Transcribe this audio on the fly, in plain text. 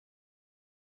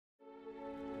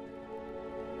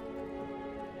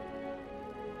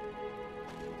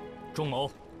钟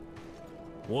某，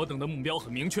我等的目标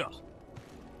很明确了，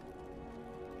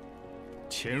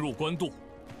潜入官渡，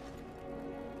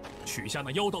取下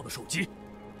那妖道的首级。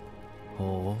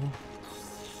哦，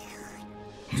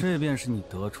这便是你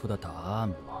得出的答案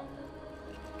吗？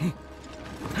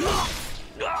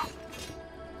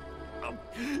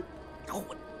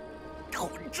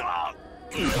混账！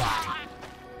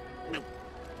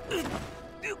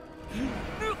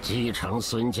继承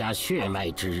孙家血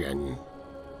脉之人，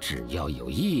只要有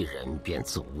一人便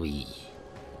足矣，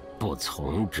不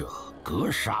从者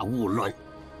格杀勿论。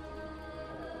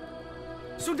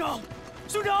兄长，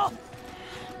兄长，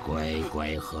乖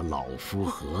乖和老夫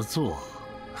合作，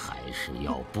还是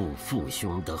要步父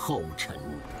兄的后尘？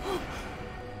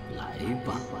来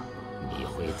吧，你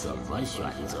会怎么选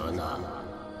择呢，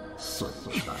孙子？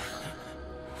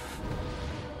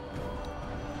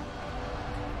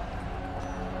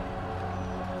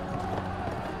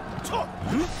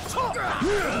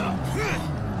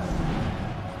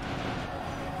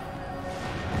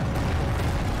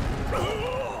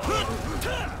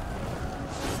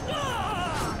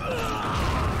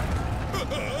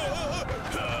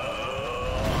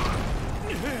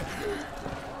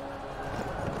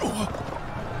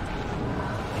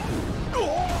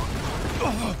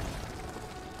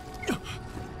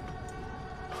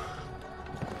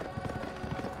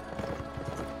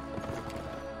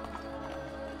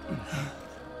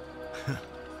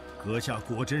阁下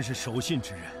果真是守信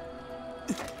之人。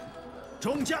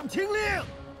众将听令，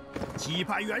击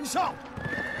败袁绍，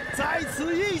在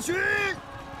此一举。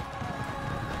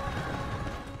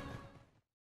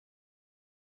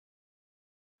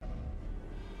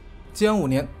建安5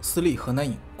年，私立河南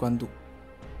尹官渡。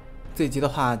这集的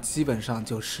话，基本上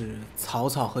就是曹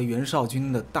操和袁绍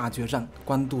军的大决战——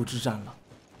官渡之战了。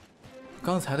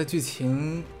刚才的剧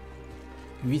情，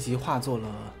虞姬化作了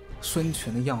孙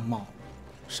权的样貌，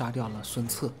杀掉了孙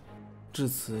策，至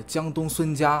此江东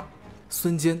孙家、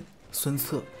孙坚、孙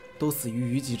策都死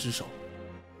于虞姬之手。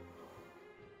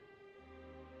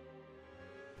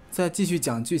在继续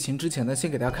讲剧情之前呢，先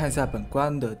给大家看一下本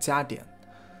关的加点。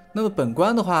那么本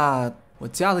关的话，我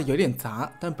加的有点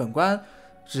杂，但本关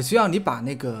只需要你把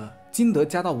那个金德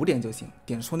加到5点就行，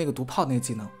点出那个毒炮那个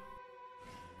技能，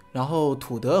然后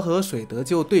土德和水德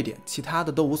就对点，其他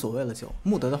的都无所谓了。就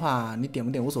木德的话，你点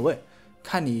不点无所谓，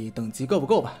看你等级够不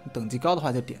够吧，等级高的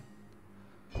话就点。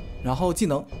然后技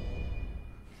能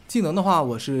的话，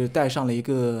我是带上了一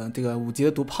个这个5级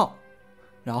的毒炮，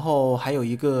然后还有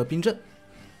一个冰阵。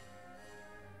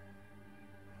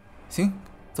行，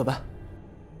走吧。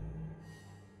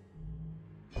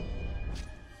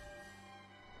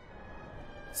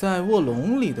在卧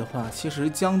龙里的话，其实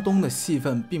江东的戏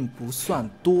份并不算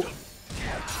多，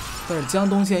但是江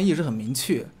东现在意识很明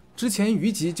确。之前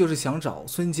虞姬就是想找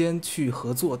孙坚去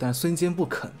合作，但孙坚不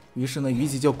肯，于是呢，虞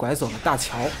姬就拐走了大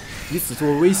乔，以此作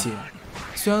为威胁。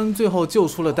虽然最后救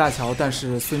出了大乔，但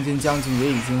是孙坚将军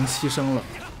也已经牺牲了。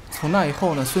从那以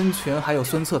后呢，孙权还有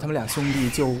孙策他们俩兄弟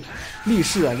就立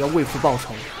誓要为父报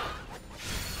仇。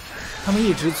他们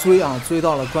一直追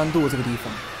到了官渡这个地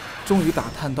方。终于打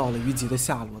探到了虞姬的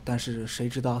下落，但是谁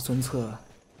知道孙策……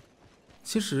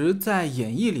其实，在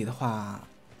演义里的话，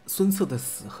孙策的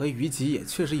死和虞姬也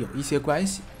确实有一些关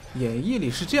系。演义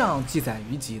里是这样记载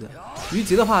虞姬的：虞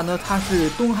姬的话呢，他是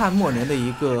东汉末年的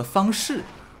一个方士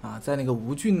啊，在那个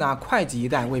吴郡啊、会稽一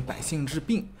带为百姓治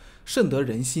病，甚得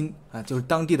人心啊，就是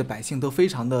当地的百姓都非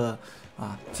常的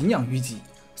敬仰虞姬。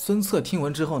孙策听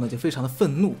闻之后呢，就非常的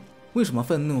愤怒。为什么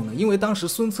愤怒呢？因为当时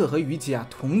孙策和虞姬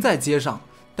同在街上。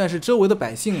但是周围的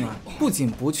百姓不仅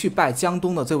不去拜江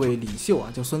东的这位领袖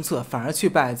就孙策，反而去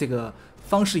拜这个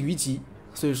方士虞姬。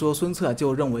所以说孙策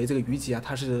就认为这个虞姬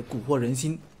他是蛊惑人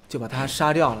心，就把他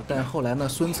杀掉了。但是后来呢，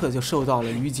孙策就受到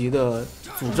了虞姬的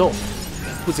诅咒，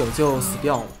不久就死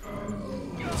掉了。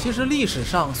其实历史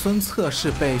上孙策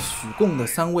是被许贡的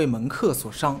3位门客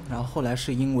所伤，然后后来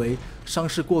是因为伤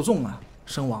势过重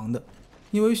身亡的。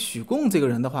因为许贡这个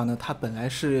人的话呢，他本来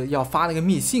是要发那个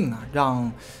密信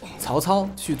让曹操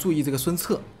去注意这个孙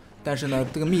策，但是呢，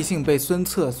这个密信被孙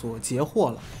策所截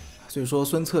获了，所以说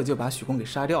孙策就把许贡给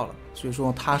杀掉了。所以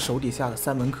说他手底下的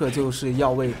3门客就是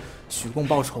要为许贡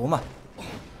报仇嘛。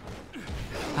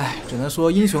只能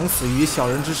说英雄死于小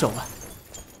人之手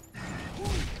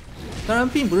当然，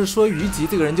并不是说虞姬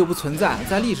这个人就不存在，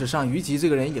在历史上虞姬这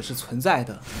个人也是存在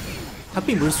的，他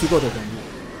并不是虚构的人物。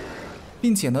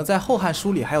并且呢，在《后汉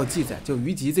书》里还有记载，就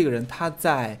虞姬这个人，他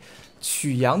在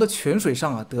曲阳的泉水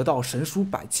上得到神书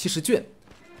170卷，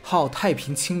号太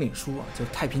平清领书就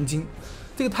太平经。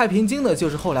这个太平经呢，就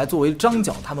是后来作为张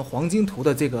角他们黄巾图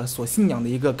的这个所信仰的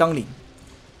一个纲领。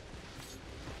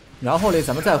然后嘞，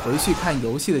咱们再回去看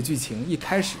游戏的剧情，一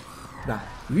开始，对吧？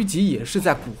虞姬也是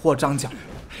在蛊惑张角，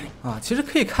啊，其实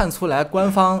可以看出来，官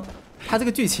方它这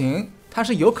个剧情它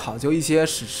是有考究一些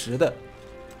史实的。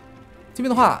这边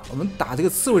的话，我们打这个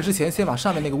刺猬之前，先把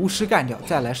上面那个巫师干掉，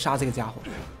再来杀这个家伙，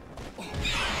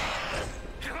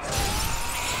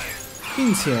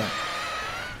并且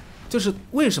就是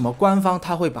为什么官方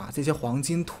他会把这些黄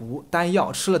金图丹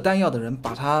药吃了丹药的人，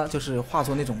把它就是化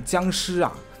作那种僵尸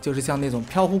啊，就是像那种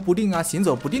飘忽不定啊、行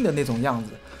走不定的那种样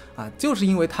子啊，就是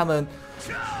因为他们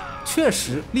确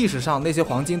实历史上那些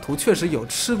黄金图确实有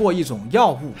吃过一种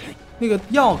药物，那个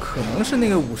药可能是那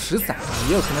个50散啊，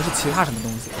也有可能是其他什么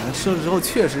东西，反正吃了之后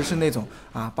确实是那种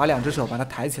啊，把2只手把它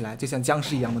抬起来，就像僵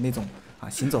尸一样的那种啊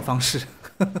行走方式。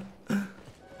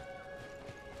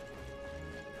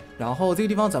然后这个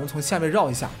地方咱们从下面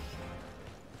绕一下，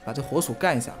把这火鼠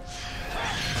干一下。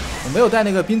我没有带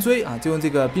那个冰锥啊，就用这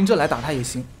个冰阵来打它也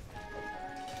行。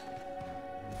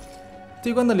这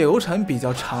一关的流程比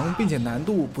较长，并且难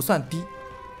度不算低。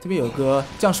这边有个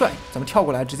将帅，咱们跳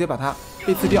过来直接把它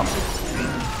背刺掉。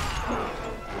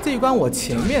这一关我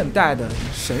前面带的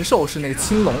神兽是那个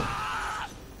青龙，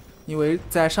因为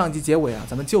在上集结尾啊，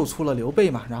咱们救出了刘备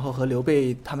嘛，然后和刘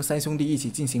备他们3兄弟一起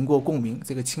进行过共鸣，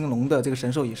这个青龙的这个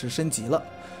神兽也是升级了。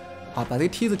好，把这个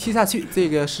梯子踢下去，这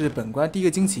个是本关第一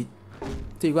个旌旗。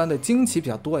这一关的旌旗比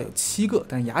较多，有7个，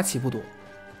但是牙旗不多。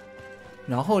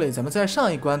然后嘞，咱们在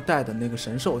上一关带的那个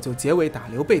神兽，就结尾打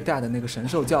刘备带的那个神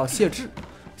兽叫谢豸。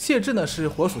谢豸呢是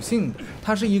火属性的，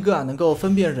它是一个能够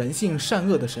分辨人性善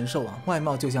恶的神兽啊，外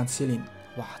貌就像麒麟。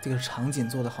哇，这个场景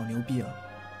做的好牛逼啊！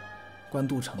官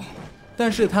渡城，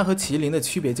但是它和麒麟的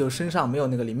区别就是身上没有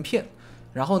那个鳞片，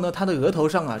然后呢，它的额头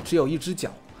上啊只有1只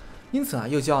脚，因此啊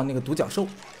又叫那个独角兽。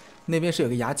那边是有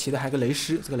个牙旗的，还有个雷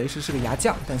狮，这个雷狮是个牙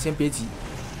将，但先别急。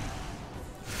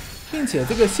并且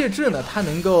这个谢豸呢，它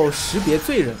能够识别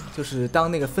罪人，就是当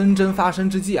那个纷争发生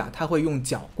之际啊，它会用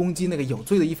脚攻击那个有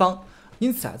罪的一方。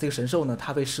因此啊，这个神兽呢，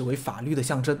它被视为法律的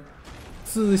象征。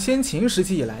自先秦时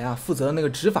期以来啊，负责那个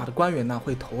执法的官员呢，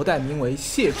会头戴名为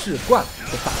谢豸冠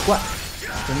的法冠，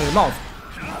就那个帽子。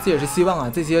这也是希望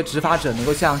啊，这些执法者能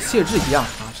够像谢豸一样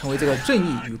啊，成为这个正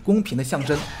义与公平的象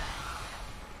征。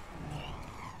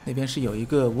那边是有一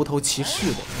个无头骑士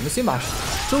的，我们先把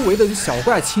周围的小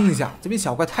怪清一下，这边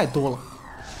小怪太多了。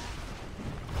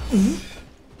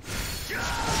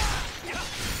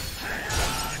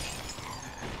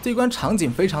这一关场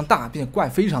景非常大，并且怪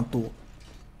非常多。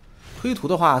推图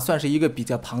的话，算是一个比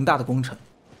较庞大的工程。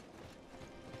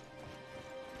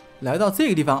来到这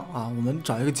个地方啊，我们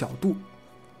找一个角度，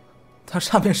它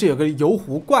上面是有个油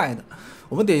壶怪的，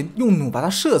我们得用弩把它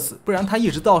射死，不然它一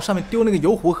直到上面丢那个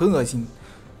油壶很恶心。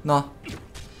那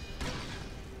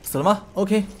死了吗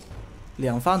 ？OK，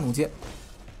 2发弩箭，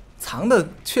藏的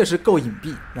确实够隐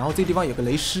蔽。然后这地方有个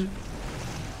雷狮，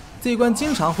这一关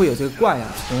经常会有这个怪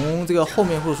啊，从这个后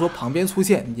面或者说旁边出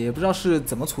现，也不知道是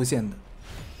怎么出现的。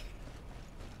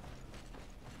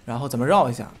然后咱们绕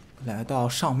一下，来到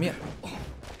上面，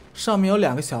上面有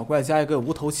2个小怪加一个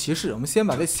无头骑士，我们先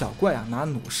把这小怪啊拿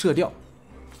弩射掉，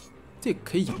这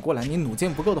可以引过来，你弩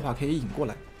箭不够的话可以引过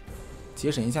来，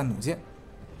节省一下弩箭。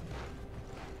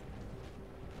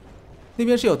那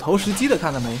边是有投石机的，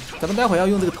看到没？咱们待会儿要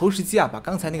用这个投石机啊，把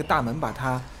刚才那个大门把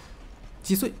它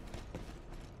击碎。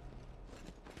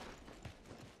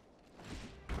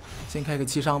先开个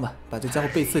7伤吧，把这家伙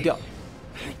背刺掉。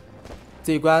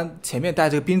这一关前面带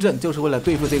这个冰阵，就是为了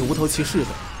对付这个无头骑士的。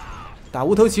打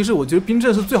无头骑士，我觉得冰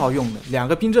阵是最好用的，2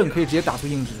个冰阵可以直接打出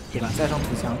硬直，对吧？再上土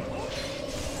墙，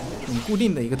很固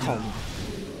定的一个套路。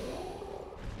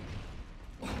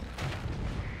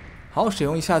好，使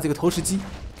用一下这个投石机。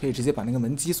可以直接把那个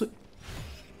门击碎，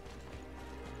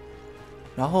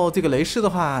然后这个雷狮的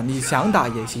话，你想打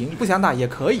也行，不想打也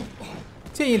可以。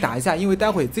建议打一下，因为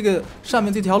待会这个上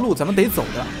面这条路咱们得走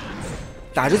的。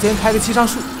打之前开个7伤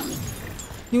术，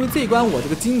因为这一关我这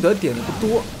个金德点的不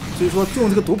多，所以说用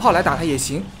这个毒炮来打它也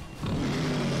行，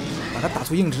把它打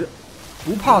出硬直。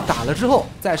毒炮打了之后，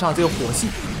再上这个火系。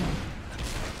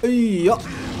哎呀，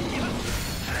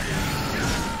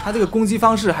他这个攻击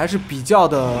方式还是比较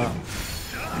的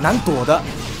难躲的，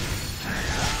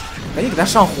赶紧给他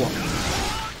上火，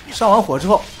上完火之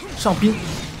后上冰，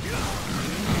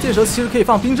这时候其实可以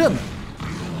放冰阵的。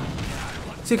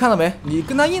现在看到没？你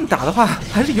跟他硬打的话，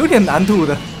还是有点难度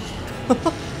的。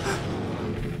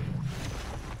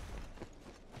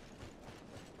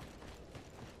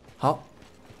好，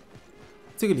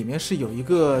这个里面是有一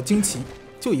个旌旗，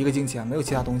就一个旌旗啊，没有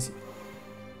其他东西。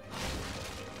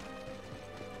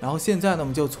然后现在呢，我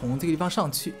们就从这个地方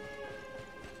上去。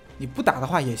你不打的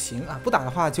话也行啊，不打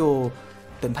的话就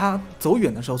等他走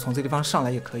远的时候从这个地方上来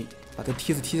也可以。把这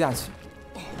梯子踢下去，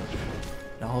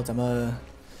然后咱们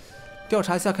调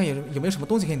查一下，看有没有什么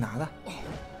东西可以拿的。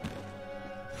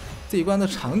这一关的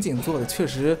场景做的确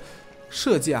实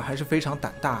设计啊还是非常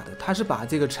胆大的，它是把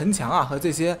这个城墙啊和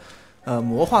这些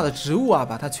魔化的植物啊，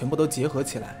把它全部都结合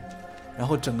起来，然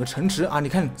后整个城池啊，你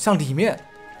看像里面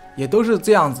也都是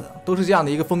这样子，都是这样的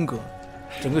一个风格，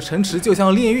整个城池就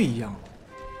像炼狱一样。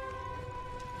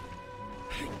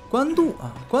官渡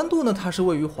啊，官渡呢，它是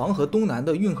位于黄河东南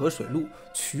的运河水路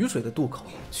曲水的渡口。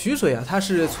曲水啊，它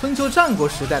是春秋战国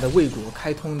时代的魏国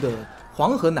开通的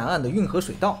黄河南岸的运河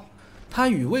水道，它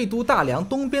与魏都大梁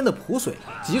东边的濮水、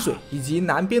济水以及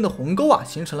南边的鸿沟啊，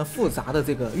形成了复杂的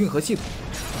这个运河系统。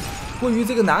位于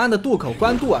这个南岸的渡口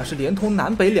官渡啊，是连通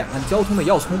南北两岸交通的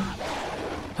要冲。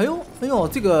哎呦，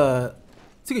这个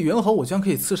猿猴我居然可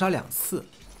以刺杀2次，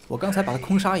我刚才把它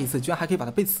空杀1次，居然还可以把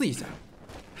它被刺一下。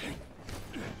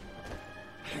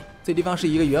这地方是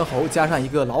一个猿猴加上一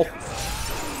个老虎，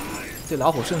这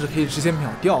老虎甚至可以直接秒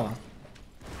掉啊！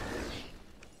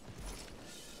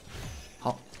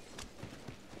好，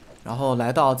然后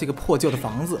来到这个破旧的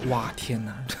房子，哇天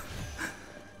哪，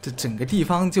这整个地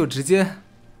方就直接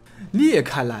裂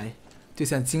开来，就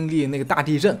像经历那个大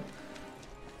地震。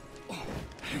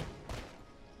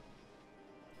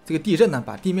这个地震呢，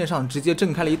把地面上直接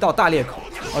震开了一道大裂口。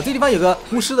哦，这地方有个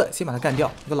巫师的，先把他干掉，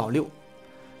一个老六。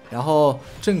然后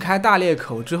震开大裂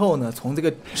口之后呢，从这个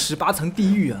18层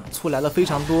地狱啊，出来了非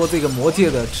常多这个魔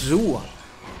界的植物啊，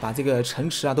把这个城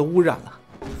池啊都污染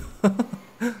了。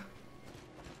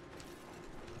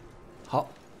好，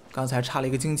刚才插了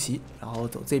一个旌旗，然后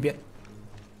走这边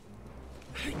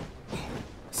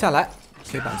下来，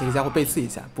可以把这个家伙背刺一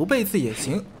下，不背刺也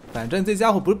行，反正这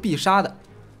家伙不是必杀的，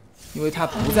因为他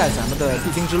不在咱们的必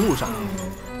经之路上。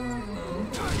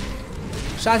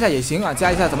杀一下也行啊，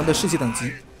加一下咱们的士气等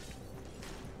级。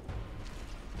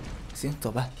行，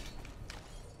走吧。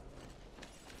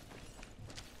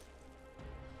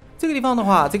这个地方的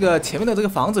话，这个前面的这个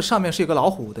房子上面是有个老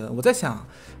虎的，我在想，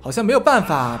好像没有办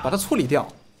法把它处理掉。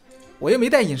我又没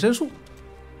带隐身术，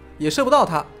也射不到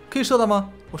它，可以射到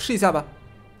吗？我试一下吧。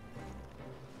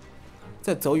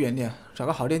再走远点，找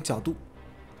个好一点角度。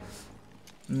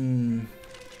用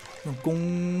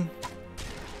弓。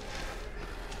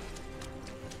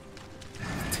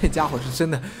这家伙是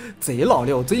真的贼老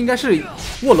六，这应该是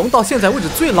卧龙到现在为止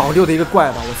最老六的一个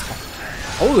怪吧！我操，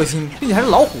好恶心，并且还是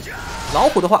老虎。老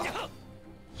虎的话，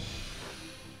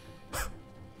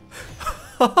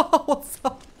我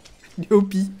操，牛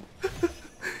逼！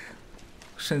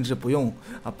甚至不用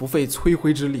啊，不费吹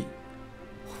灰之力。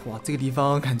哇，这个地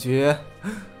方感觉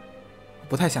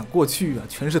不太想过去啊，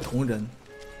全是同人。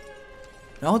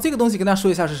然后这个东西跟大家说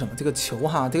一下是什么？这个球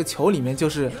哈，这个球里面就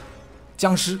是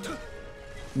僵尸。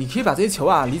你可以把这些球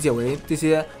啊理解为这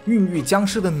些孕育僵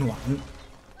尸的卵，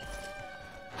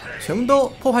全部都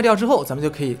破坏掉之后，咱们就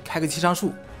可以开个七伤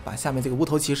术，把下面这个无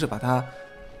头骑士把它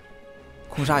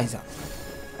空杀一下。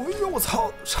哎呦我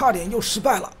操，差点又失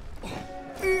败了。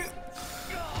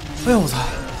哎呦我操，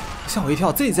吓我一跳！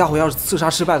这家伙要是刺杀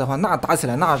失败的话，那打起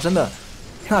来那真的，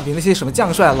那比那些什么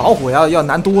将帅、老虎要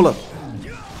难多了。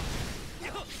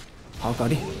好，搞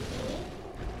定。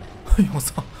哎呦我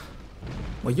操！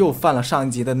我又犯了上一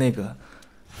集的那个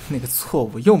错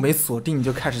误，又没锁定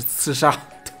就开始刺杀。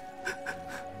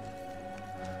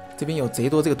这边有贼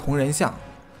多这个铜人像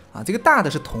啊，这个大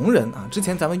的是铜人啊。之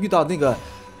前咱们遇到那个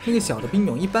小的兵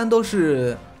俑，一般都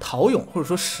是陶俑或者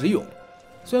说石俑。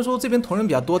虽然说这边铜人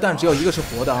比较多，但只有一个是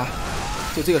活的啊，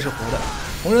就这个是活的。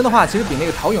铜人的话，其实比那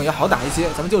个陶俑要好打一些，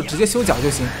咱们就直接修脚就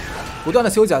行，不断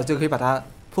的修脚就可以把它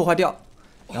破坏掉，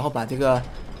然后把这个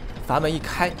阀门一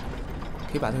开，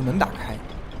可以把这个门打开。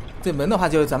这门的话，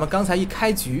就是咱们刚才一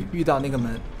开局遇到那个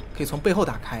门，可以从背后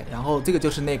打开。然后这个就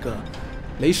是那个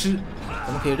雷师，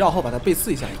咱们可以绕后把它背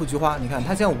刺一下。透菊花，你看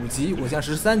他现在5级，我现在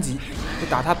13级，就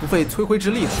打他不费吹灰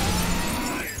之力的。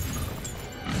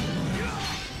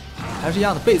还是一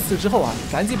样的，背刺之后啊，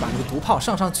赶紧把那个毒炮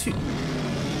上去。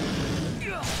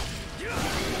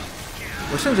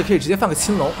我甚至可以直接放个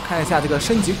青龙，看一下这个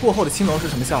升级过后的青龙是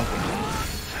什么效果。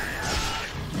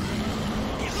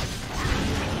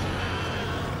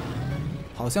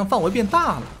好像范围变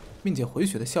大了，并且回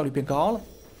血的效率变高了。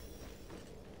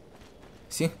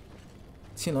行，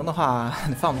青龙的话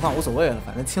你放不放无所谓了，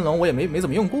反正青龙我也没怎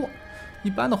么用过。一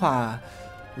般的话，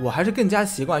我还是更加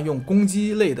习惯用攻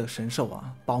击类的神兽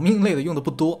啊，保命类的用的不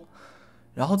多。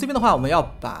然后这边的话，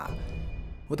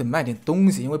我得卖点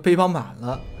东西，因为背包满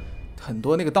了，很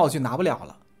多那个道具拿不了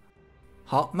了。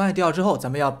好，卖掉之后，咱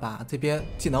们要把这边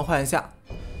技能换一下。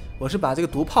我是把这个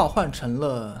毒炮换成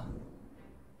了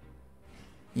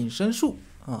隐身术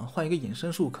啊，换一个隐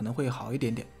身术可能会好一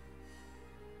点点。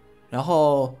然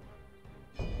后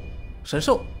神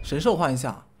兽换一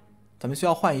下，咱们需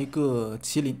要换一个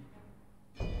麒麟。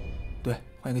对，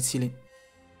换一个麒麟。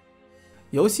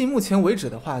游戏目前为止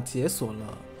的话，解锁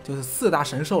了就是4大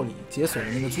神兽里解锁了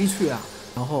那个朱雀啊，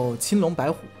然后青龙白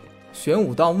虎，玄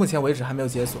武到目前为止还没有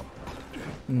解锁。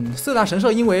4大神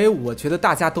兽，因为我觉得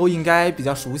大家都应该比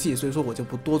较熟悉，所以说我就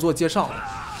不多做介绍了。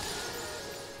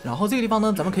然后这个地方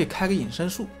呢，咱们可以开个隐身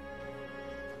术，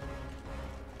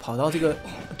跑到这个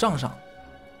帐上。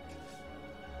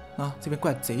啊，这边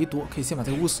怪贼多，可以先把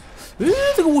这个巫师。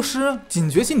这个巫师警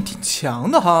觉性挺强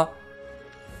的哈。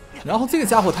然后这个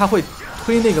家伙他会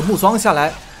推那个木桩下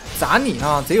来砸你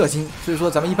啊，贼恶心。所以说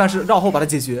咱们一般是绕后把它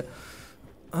解决。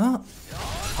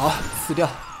好，撕掉。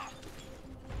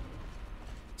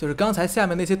就是刚才下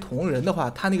面那些同人的话，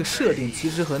他那个设定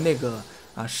其实和那个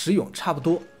石勇差不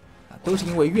多都是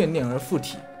因为怨念而附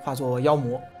体，化作妖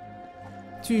魔。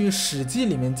据《史记》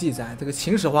里面记载，这个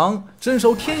秦始皇征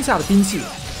收天下的兵器，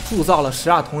铸造了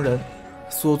12铜人，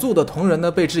所铸的铜人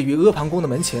呢被置于阿房宫的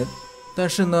门前，但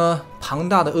是呢，庞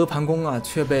大的阿房宫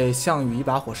却被项羽一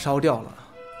把火烧掉了。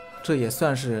这也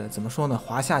算是怎么说呢？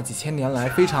华夏几千年来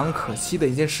非常可惜的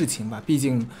一件事情吧。毕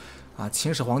竟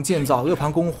秦始皇建造阿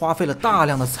房宫花费了大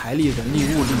量的财力、人力、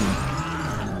物力，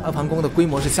阿房宫的规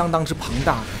模是相当之庞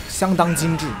大的，相当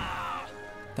精致。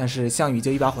但是项羽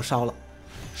就一把火烧了。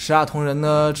12铜人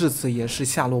呢，至此也是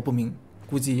下落不明，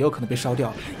估计也有可能被烧掉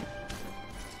了。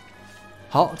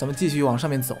好，咱们继续往上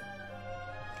面走。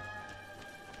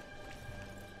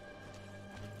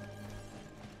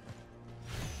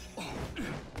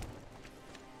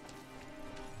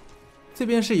这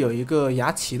边是有一个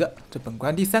牙旗的，这本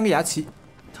关第3个牙旗。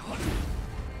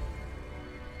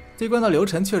这关的流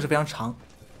程确实非常长，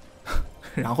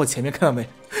然后前面看到没，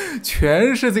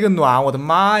全是这个暖，我的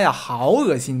妈呀，好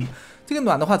恶心！这个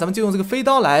暖的话，咱们就用这个飞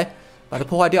刀来把它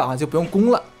破坏掉就不用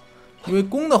弓了，因为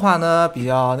弓的话呢，比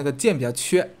较那个剑比较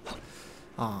缺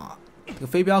这个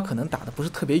飞镖可能打的不是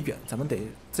特别远，咱们得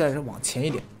再往前一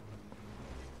点，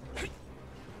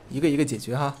一个一个解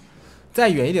决哈。再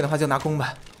远一点的话就拿弓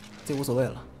吧，这无所谓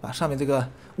了，把上面这个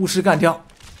巫师干掉，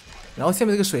然后下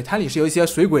面这个水滩里是有一些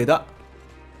水鬼的，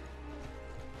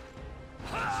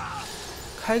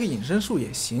开个隐身术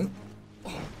也行。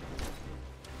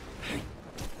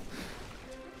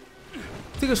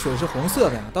这个水是红色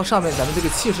的呀，到上面咱们这个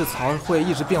气势槽会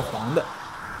一直变黄的，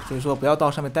所以说不要到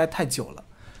上面待太久了。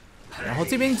然后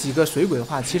这边几个水鬼的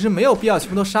话，其实没有必要全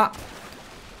部都杀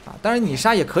当然你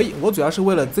杀也可以，我主要是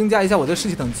为了增加一下我的士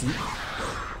气等级，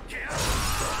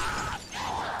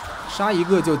杀一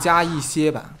个就加一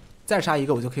些吧，再杀一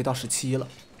个我就可以到17了。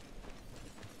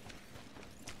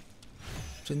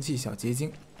蒸汽小结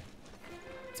晶，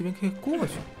这边可以过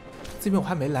去，这边我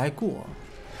还没来过。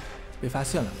被发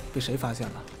现了，被谁发现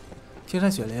了？天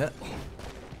山雪莲，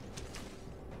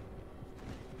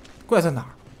怪在哪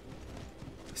儿？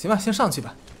行吧，先上去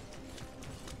吧。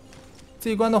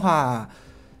这一关的话，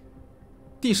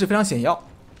地势非常险要，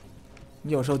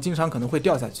你有时候经常可能会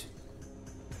掉下去。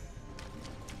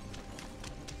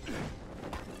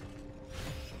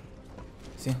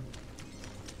行，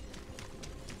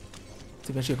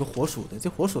这边是有个火鼠的，这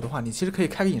火鼠的话，你其实可以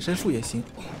开个隐身术也行。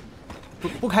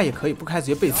不开也可以，不开直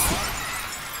接被刺。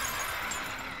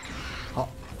好，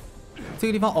这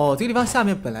个地方这个地方下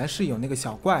面本来是有那个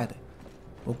小怪的，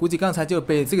我估计刚才就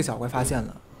被这个小怪发现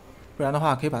了，不然的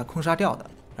话可以把它空杀掉的。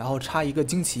然后插一个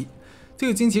旌旗，这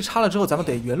个旌旗插了之后，咱们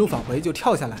得原路返回，就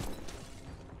跳下来，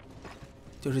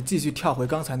就是继续跳回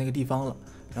刚才那个地方了。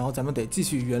然后咱们得继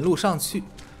续原路上去，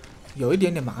有一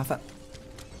点点麻烦。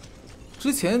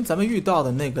之前咱们遇到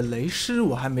的那个雷师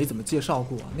我还没怎么介绍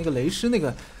过，那个雷师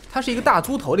他是一个大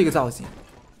猪头的一个造型，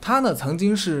他呢曾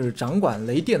经是掌管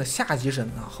雷电的下级神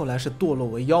后来是堕落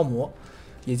为妖魔，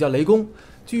也叫雷公。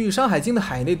据《山海经》的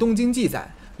海内东经记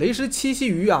载，雷师栖息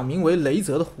于名为雷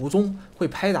泽的湖中，会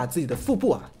拍打自己的腹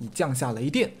部以降下雷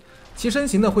电。其身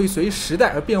形呢会随时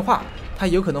代而变化，它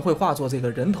有可能会化作这个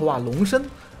人头龙身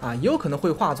也有可能会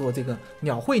化作这个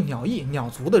鸟喙、鸟翼、鸟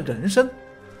足的人身。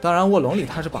当然卧龙里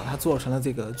它是把它做成了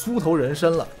这个猪头人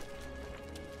身了。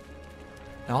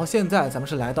然后现在咱们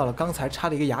是来到了刚才插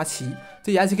的一个牙旗，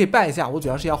这牙旗可以拜一下，我主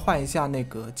要是要换一下那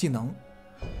个技能，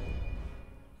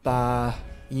把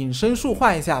隐身术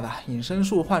换一下吧，隐身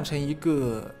术换成一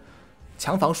个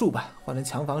强防术吧，换成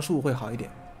强防术会好一点，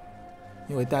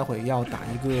因为待会要打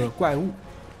一个怪物。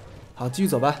好，继续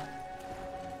走吧。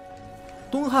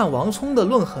东汉王充的《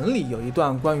论衡》里有一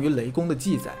段关于雷公的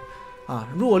记载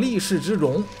若力士之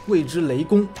容，谓之雷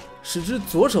公，使之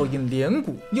左手引连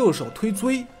鼓，右手推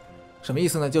锥。什么意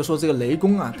思呢？就说这个雷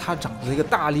公他长着一个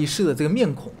大力士的这个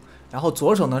面孔，然后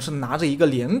左手呢是拿着一个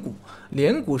连鼓，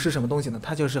连鼓是什么东西呢？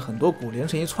它就是很多鼓连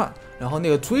成一串。然后那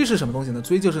个锥是什么东西呢？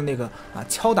锥就是那个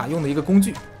敲打用的一个工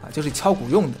具就是敲鼓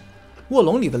用的。卧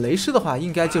龙里的雷狮的话，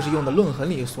应该就是用的论衡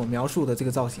里所描述的这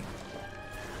个造型。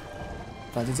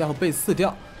把这家伙被刺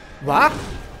掉，哇！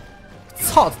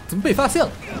操，怎么被发现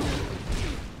了？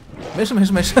没事，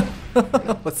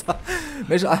我操，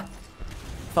没事啊，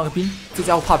放个兵，这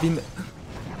家伙怕兵的。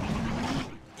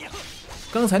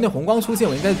刚才那红光出现，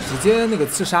我应该直接那个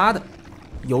刺杀的，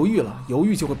犹豫了，犹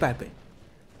豫就会败北。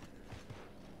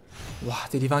哇，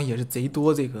这地方也是贼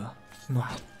多这个暖，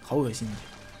好恶心！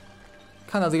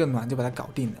看到这个暖就把它搞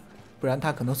定了，不然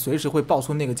他可能随时会爆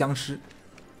出那个僵尸。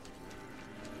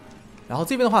然后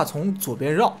这边的话，从左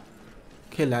边绕，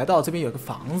可以来到这边有个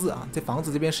房子啊，这房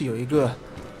子这边是有一个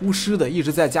巫师的，一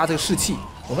直在加这个士气。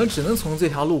我们只能从这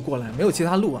条路过来，没有其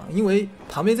他路啊，因为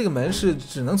旁边这个门是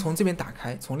只能从这边打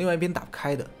开，从另外一边打不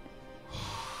开的。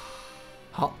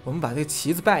好，我们把这个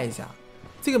旗子拜一下。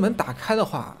这个门打开的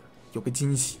话，有个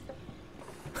惊喜，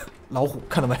老虎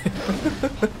看到没？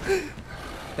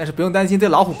但是不用担心，这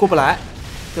老虎过不来，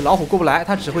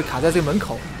它只会卡在这个门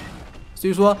口。所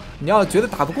以说，你要觉得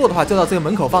打不过的话，就到这个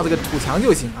门口放这个土墙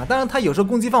就行啊。当然，它有时候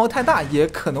攻击范围太大，也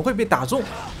可能会被打中。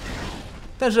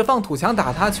但是放土墙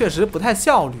打它确实不太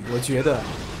效率，我觉得。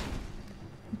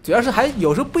主要是还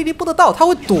有时候不一定不得到，它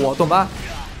会躲，懂吧？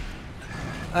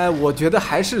哎，我觉得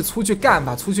还是出去干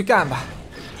吧，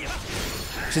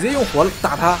直接用火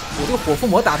打它。我这个火附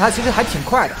魔打它其实还挺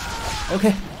快的。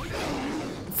OK，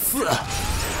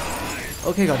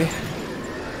 OK 搞定。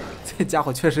这家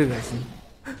伙确实恶心。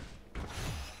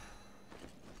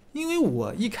因为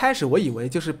我一开始我以为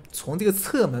就是从这个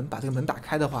侧门把这个门打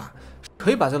开的话，可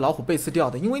以把这老虎被刺掉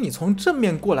的。因为你从正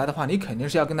面过来的话，你肯定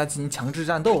是要跟他进行强制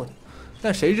战斗的。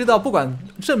但谁知道不管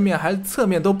正面还是侧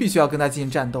面都必须要跟他进行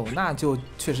战斗，那就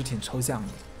确实挺抽象的。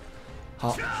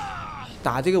好，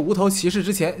打这个无头骑士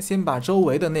之前，先把周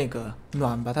围的那个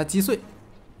暖把它击碎，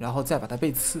然后再把它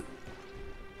被刺。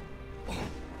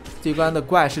这关的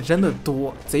怪是真的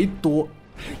多，贼多。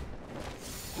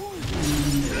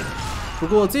不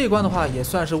过这一关的话，也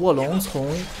算是卧龙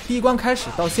从第一关开始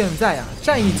到现在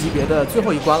战役级别的最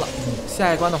后一关了。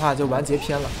下一关的话就完结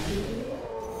篇了。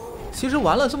其实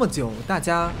玩了这么久，大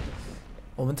家，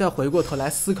我们再回过头来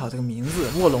思考这个名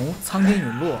字“卧龙苍天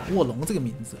陨落”，卧龙这个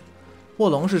名字，卧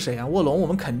龙是谁啊？卧龙我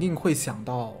们肯定会想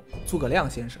到诸葛亮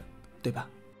先生，对吧？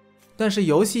但是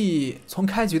游戏从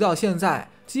开局到现在，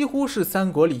几乎是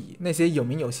三国里那些有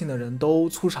名有姓的人都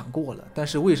出场过了，但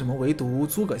是为什么唯独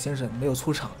诸葛先生没有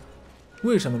出场？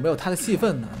为什么没有他的戏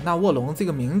份呢？那卧龙这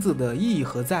个名字的意义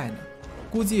何在呢？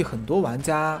估计很多玩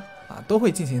家都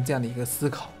会进行这样的一个思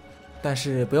考，但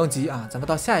是不用急咱们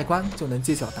到下一关就能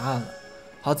揭晓答案了。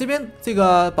好，这边这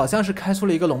个宝箱是开出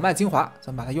了一个龙脉精华，咱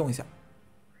们把它用一下。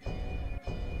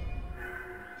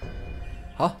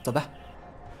好，走吧。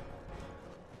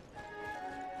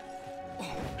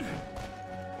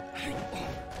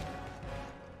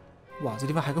哇，这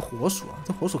地方还有个火鼠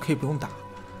这火鼠可以不用打，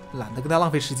懒得跟他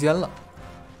浪费时间了。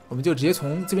我们就直接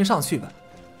从这边上去吧。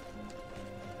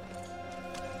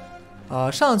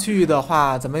上去的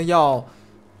话，咱们要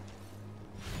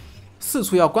四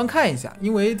处要观看一下，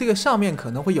因为这个上面可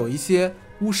能会有一些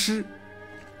巫师、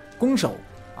弓手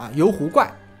游狐怪，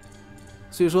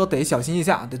所以说得小心一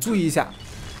下，得注意一下，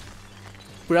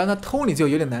不然他偷你就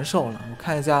有点难受了。我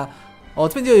看一下，这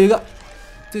边就有一个，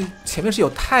这前面是有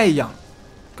太阳，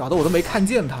搞得我都没看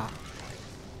见他。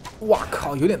哇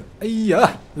靠，有点，哎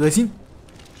呀，恶心。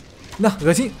那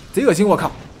恶心，贼恶心！我靠！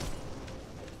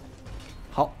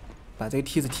好，把这个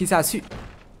梯子踢下去，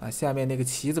把下面那个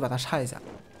旗子把它插一下。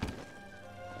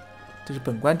这是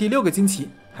本关第6个惊奇，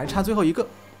还差最后一个。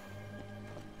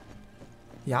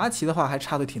牙旗的话还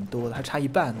差的挺多的，还差一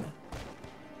半呢。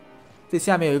这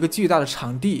下面有一个巨大的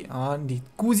场地你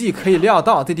估计可以料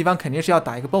到，这地方肯定是要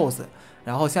打一个 BOSS，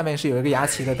 然后下面是有一个牙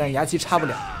旗的，但牙旗插不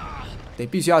了，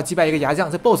必须要击败一个牙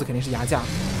将。这 BOSS 肯定是牙将，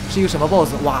是一个什么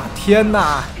BOSS？ 哇，天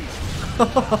哪！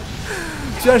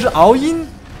居然是敖鹰，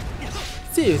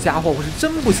这家伙我是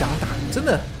真不想打，真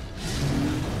的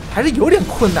还是有点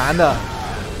困难的。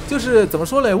就是怎么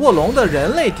说呢，卧龙的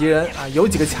人类敌人有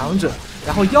几个强者，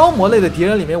然后妖魔类的敌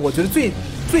人里面，我觉得最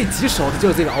棘手的就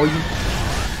是这个敖鹰，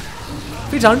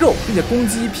非常肉，并且攻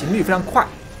击频率非常快，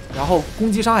然后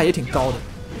攻击伤害也挺高的。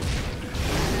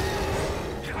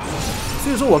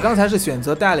所以说我刚才是选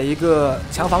择带了一个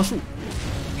强防术。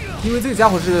因为这个家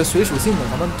伙是水属性的，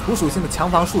咱们土属性的强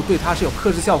防术对他是有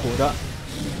克制效果的，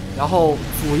然后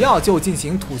主要就进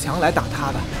行土墙来打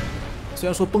他的，虽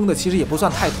然说崩的其实也不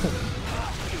算太痛。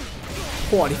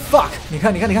Holy fuck！ 你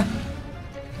看，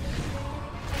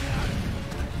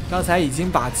刚才已经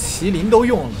把麒麟都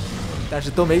用了，但是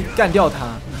都没干掉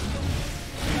他。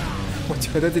我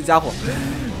觉得这家伙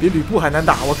比吕布还难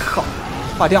打，我靠！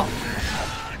化掉。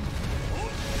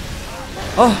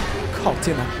啊，靠，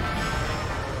艰难。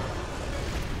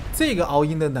这个熬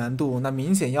鹰的难度，那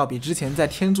明显要比之前在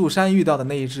天柱山遇到的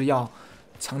那一只要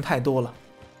强太多了。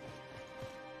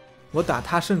我打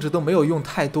他甚至都没有用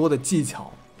太多的技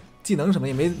巧，技能什么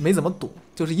也没怎么躲，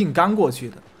就是硬刚过去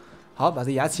的。好，把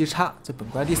这牙旗插，这本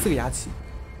关第4个牙旗。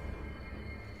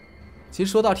其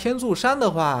实说到天柱山的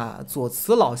话，左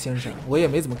慈老先生我也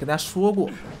没怎么跟他说过。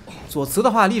左慈的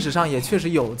话，历史上也确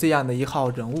实有这样的一号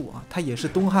人物啊，他也是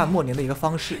东汉末年的一个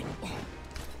方士。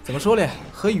怎么说呢？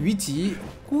和虞姬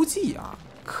估计啊，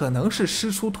可能是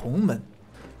师出同门。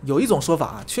有一种说法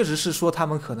啊，确实是说他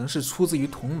们可能是出自于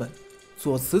同门。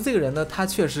左慈这个人呢，他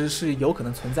确实是有可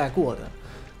能存在过的。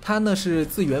他呢是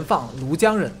字元放，庐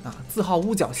江人啊，自号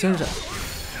乌角先生，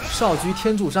少居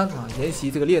天柱山啊，研习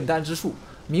这个炼丹之术，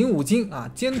名五经啊，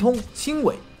兼通心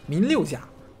纬，名六甲。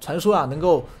传说啊，能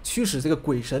够驱使这个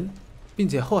鬼神，并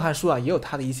且《后汉书》啊也有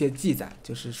他的一些记载，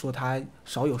就是说他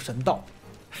少有神道。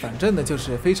反正呢，就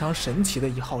是非常神奇的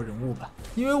一号人物吧。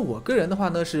因为我个人的话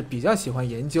呢，是比较喜欢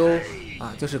研究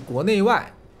啊，就是国内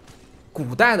外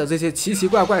古代的这些奇奇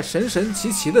怪怪、神神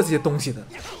奇奇的这些东西的。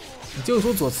你就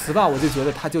说左慈吧，我就觉得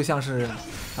他就像是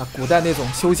啊古代那种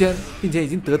修仙并且已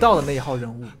经得道的那一号人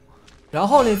物。然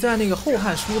后呢，在那个《后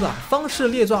汉书》的《方士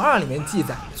列传2》里面记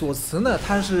载，左慈呢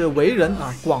他是为人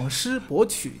啊广施博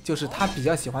取，就是他比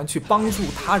较喜欢去帮助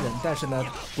他人，但是呢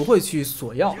不会去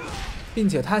索要。并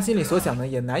且他心里所想呢，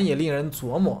也难以令人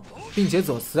琢磨。并且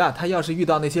左慈啊，他要是遇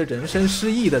到那些人生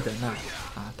失意的人呢，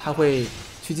啊，他会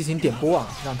去进行点拨啊，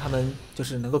让他们就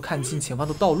是能够看清前方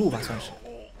的道路吧，算是。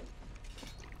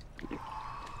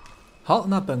好，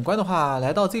那本关的话，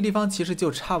来到这个地方，其实就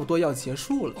差不多要结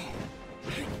束了。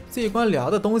这一关聊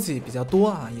的东西比较多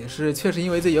啊，也是确实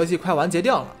因为这游戏快完结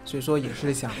掉了，所以说也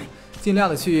是想尽量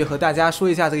的去和大家说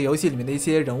一下这个游戏里面的一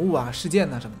些人物啊、事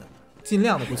件啊什么的，尽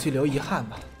量的不去留遗憾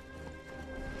吧。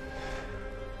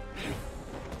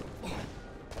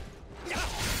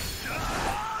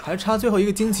还差最后一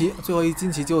个荆棘，最后一个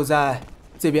荆棘就在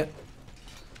这边，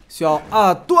需要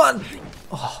断。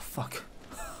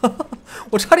fuck，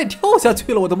 我差点掉下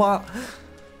去了，我的妈！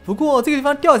不过这个地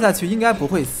方掉下去应该不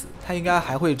会死，他应该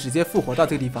还会直接复活到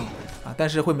这个地方啊，但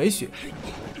是会没血。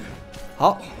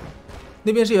好，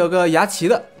那边是有个牙旗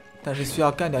的，但是需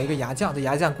要干掉一个牙将，这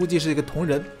牙将估计是一个同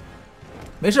人，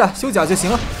没事啊，修脚就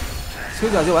行了，修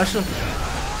脚就完事了。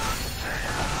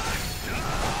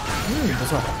不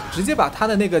错，直接把他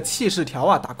的那个气势条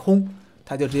啊打空，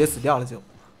他就直接死掉了就。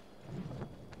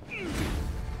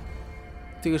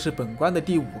这个是本关的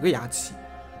第5个牙旗。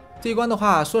这一关的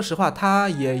话，说实话它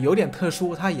也有点特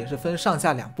殊，它也是分上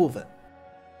下2部分。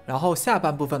然后下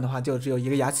半部分的话就只有1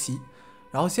个牙旗。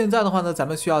然后现在的话呢，咱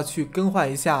们需要去更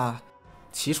换一下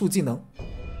骑术技能。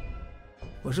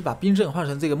我是把冰阵换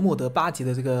成这个莫德8级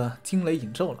的这个惊雷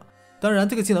引咒了。当然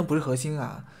这个技能不是核心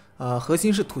啊，核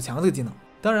心是土墙这个技能。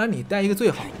当然你带一个最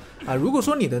好啊，如果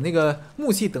说你的那个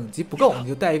木器等级不够，你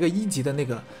就带一个1级的那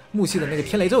个木器的那个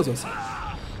天雷咒就行。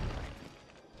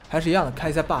还是一样的，开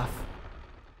一下 buff。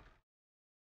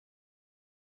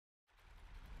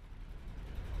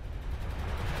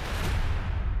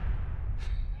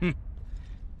哼，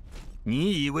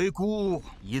你以为孤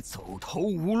已走投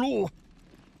无路？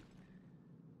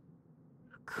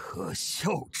可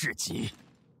笑至极！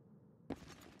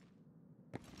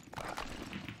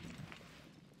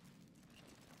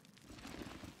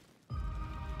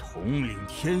统领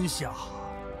天下，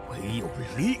唯有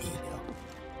力量。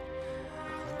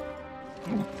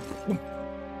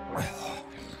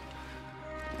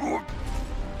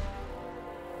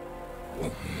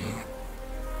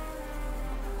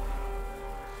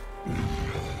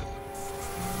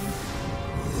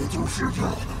也就是这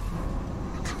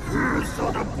赤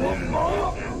色的光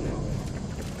芒。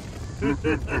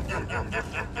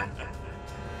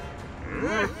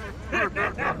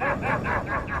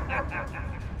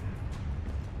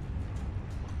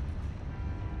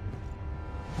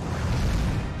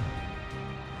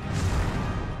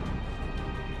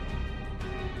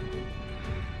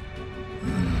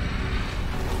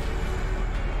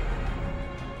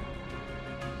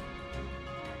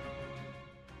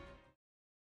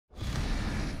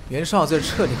袁绍这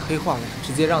彻底黑化了，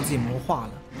直接让自己魔化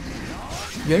了。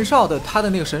袁绍的他的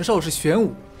那个神兽是玄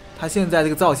武，他现在这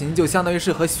个造型就相当于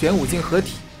是和玄武镜合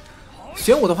体。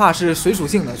玄武的话是水属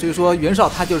性的，所以说袁绍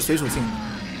他就是水属性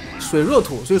的，水弱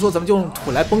土，所以说咱们就用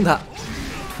土来崩他。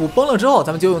土崩了之后，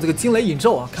咱们就用这个惊雷引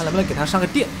咒啊，看能不能给他上个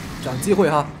电，找机会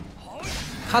哈。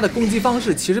他的攻击方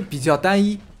式其实比较单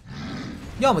一，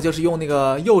要么就是用那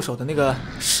个右手的那个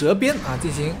蛇鞭啊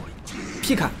进行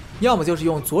劈砍，要么就是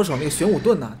用左手那个玄武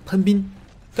盾呐喷冰。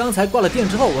刚才挂了电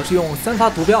之后，我是用3发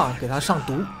毒镖啊给他上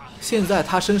毒。现在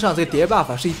他身上这个叠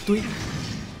buff 是一堆，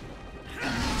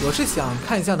我是想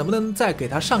看一下能不能再给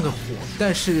他上个火，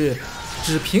但是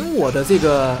只凭我的这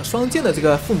个双剑的这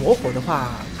个附魔火的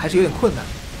话，还是有点困难。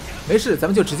没事，咱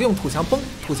们就直接用土墙崩。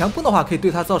土墙崩的话，可以对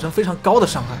他造成非常高的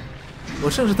伤害。我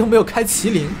甚至都没有开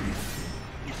麒麟。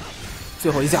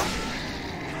最后一下，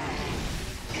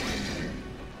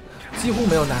几乎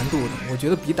没有难度的，我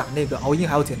觉得比打那个熬鹰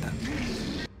还要简单。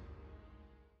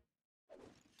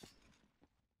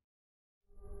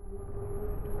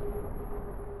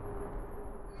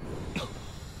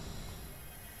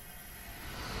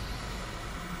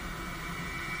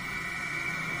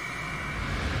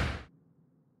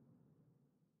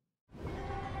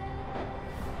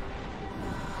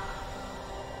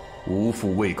吾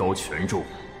父位高权重，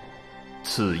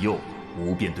自幼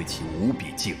吾便对其无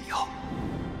比敬仰，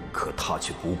可他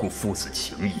却不顾父子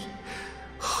情谊，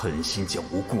狠心将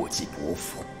吾过继伯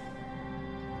父。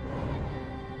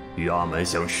与阿蛮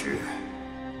相识，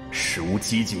使吾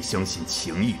几近相信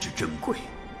情谊之珍贵。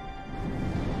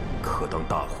可当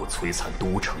大火摧残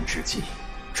都城之际，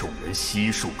众人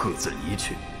悉数各自离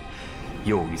去，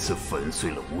又一次粉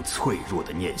碎了吾脆弱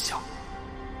的念想。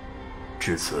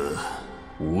至此，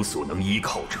吾所能依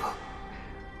靠者，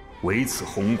唯此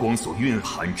红光所蕴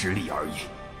含之力而已。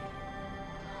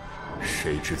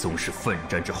谁知纵使奋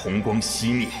战着红光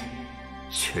熄灭，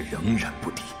却仍然不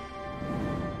敌。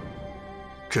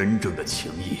真正的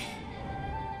情谊，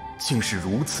竟是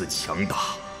如此强大，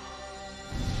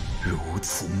如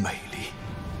此美丽。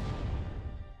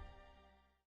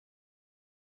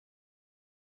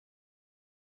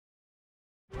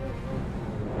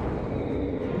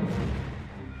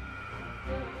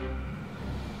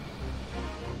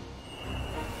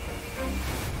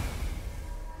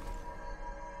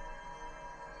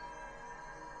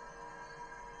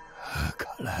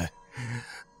看来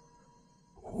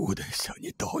吾得向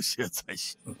你道谢才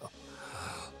行啊！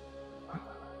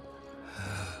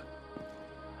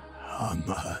阿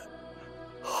蛮，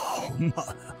好慢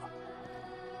啊！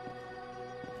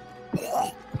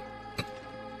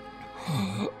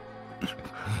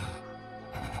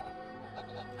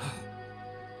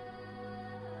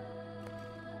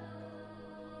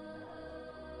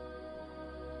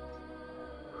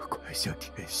快向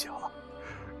天下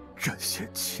展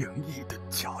现情谊的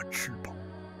价值吧！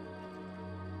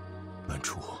本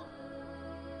主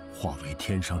化为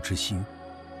天上之星，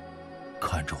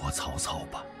看着我曹操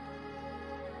吧。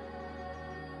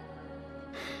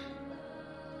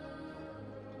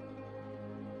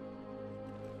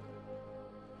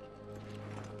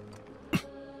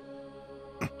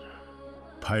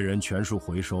派人全数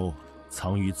回收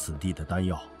藏于此地的丹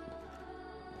药，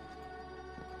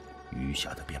余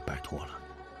下的便拜托了。